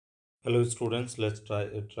Hello students, let's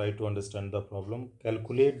try to understand the problem.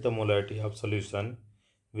 Calculate the molarity of solution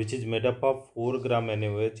which is made up of 4 gram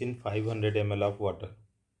NaOH in 500 ml of water.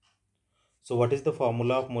 So what is the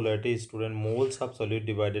formula of molarity, student? Moles of solute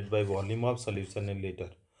divided by volume of solution in liter.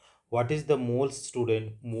 What is the moles,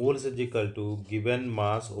 student? Moles is equal to given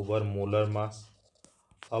mass over molar mass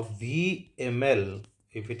of V ml.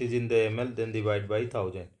 If it is in the ml, then divide by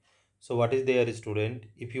 1000. So what is there, student?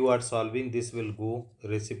 If you are solving, this will go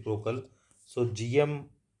reciprocal. So gm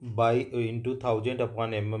by into 1000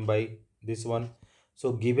 upon mm by this one.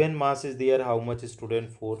 So given mass is there, how much,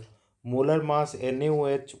 student? 4. Molar mass,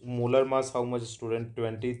 NaOH molar mass, how much, student?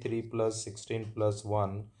 23 plus 16 plus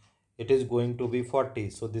 1, it is going to be 40.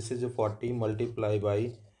 So this is a 40 multiplied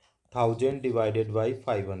by 1000 divided by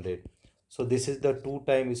 500. So this is the 2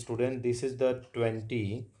 time, student. This is the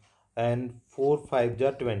 20 and 4 5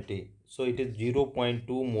 are 20. So it is 0.2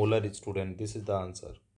 molar, student. This is the answer.